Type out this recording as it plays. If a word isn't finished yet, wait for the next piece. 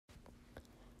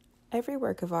Every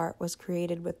work of art was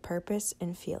created with purpose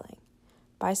and feeling.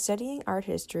 By studying art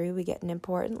history, we get an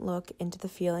important look into the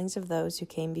feelings of those who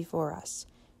came before us,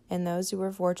 and those who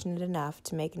were fortunate enough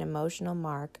to make an emotional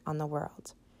mark on the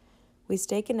world. We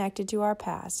stay connected to our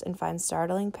past and find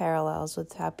startling parallels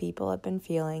with how people have been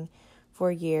feeling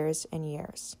for years and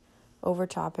years, over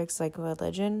topics like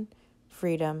religion,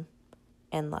 freedom,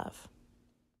 and love.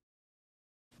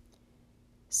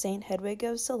 Saint Hedwig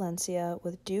of Silencia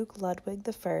with Duke Ludwig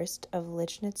I of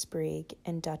Lichtenberg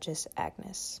and Duchess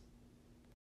Agnes.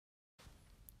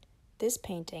 This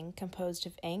painting, composed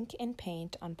of ink and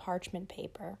paint on parchment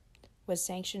paper, was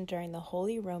sanctioned during the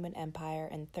Holy Roman Empire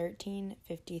in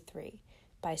 1353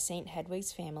 by Saint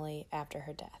Hedwig's family after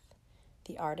her death.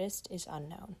 The artist is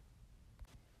unknown.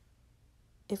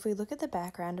 If we look at the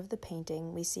background of the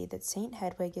painting, we see that Saint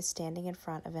Hedwig is standing in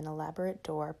front of an elaborate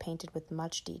door painted with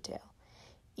much detail.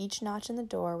 Each notch in the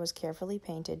door was carefully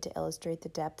painted to illustrate the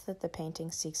depth that the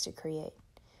painting seeks to create.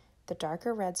 The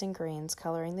darker reds and greens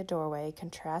coloring the doorway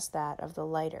contrast that of the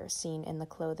lighter seen in the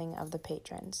clothing of the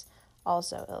patrons,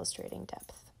 also illustrating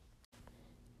depth.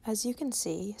 As you can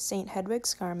see, Saint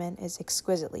Hedwig's garment is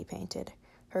exquisitely painted.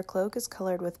 Her cloak is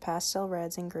colored with pastel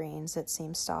reds and greens that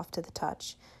seem soft to the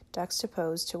touch,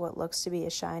 juxtaposed to what looks to be a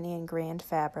shiny and grand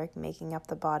fabric making up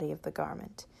the body of the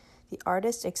garment. The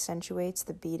artist accentuates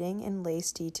the beading and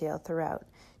lace detail throughout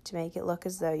to make it look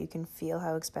as though you can feel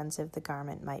how expensive the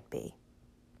garment might be.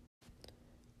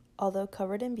 Although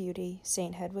covered in beauty,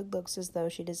 Saint Hedwig looks as though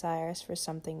she desires for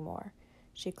something more.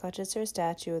 She clutches her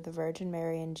statue of the Virgin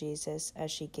Mary and Jesus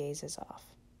as she gazes off.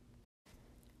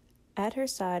 At her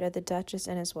side are the Duchess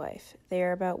and his wife. They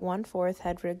are about 1/4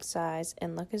 Hedwig's size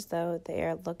and look as though they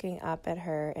are looking up at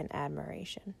her in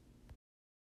admiration.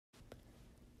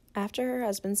 After her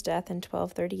husband's death in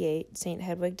 1238, Saint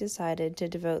Hedwig decided to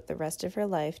devote the rest of her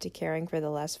life to caring for the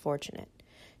less fortunate.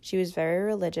 She was very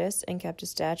religious and kept a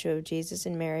statue of Jesus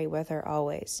and Mary with her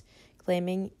always,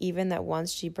 claiming even that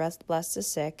once she blessed the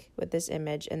sick with this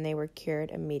image and they were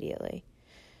cured immediately.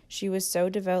 She was so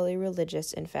devoutly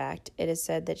religious, in fact, it is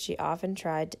said that she often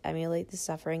tried to emulate the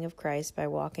suffering of Christ by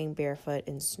walking barefoot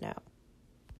in snow.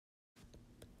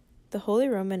 The Holy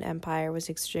Roman Empire was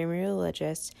extremely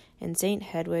religious, and Saint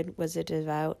Hedwig was a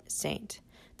devout saint.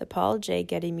 The Paul J.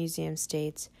 Getty Museum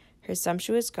states, "Her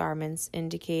sumptuous garments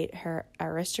indicate her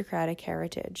aristocratic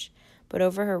heritage, but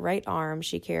over her right arm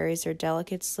she carries her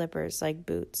delicate slippers like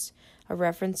boots, a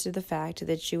reference to the fact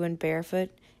that she went barefoot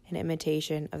in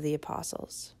imitation of the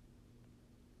apostles."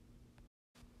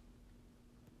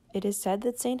 It is said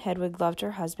that Saint Hedwig loved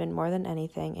her husband more than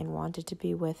anything and wanted to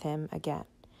be with him again.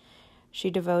 She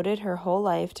devoted her whole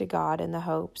life to God in the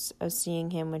hopes of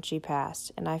seeing him when she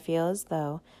passed, and I feel as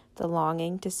though the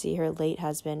longing to see her late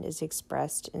husband is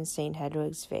expressed in Saint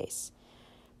Hedwig's face.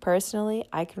 Personally,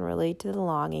 I can relate to the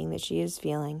longing that she is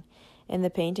feeling, and the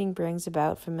painting brings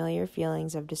about familiar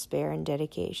feelings of despair and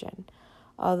dedication.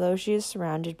 Although she is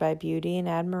surrounded by beauty and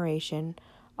admiration,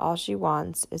 all she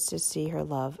wants is to see her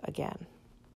love again.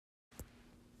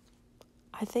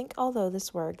 I think although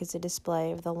this work is a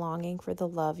display of the longing for the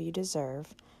love you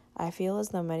deserve, I feel as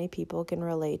though many people can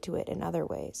relate to it in other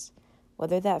ways,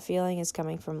 whether that feeling is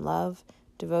coming from love,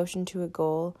 devotion to a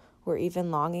goal, or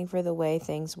even longing for the way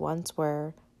things once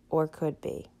were or could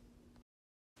be.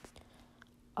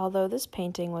 Although this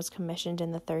painting was commissioned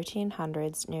in the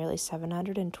 1300s, nearly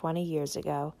 720 years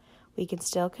ago, we can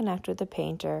still connect with the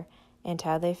painter and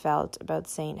how they felt about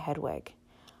Saint Hedwig.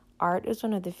 Art is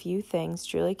one of the few things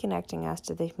truly connecting us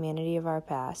to the humanity of our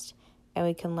past, and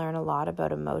we can learn a lot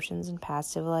about emotions and past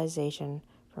civilization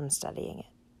from studying it.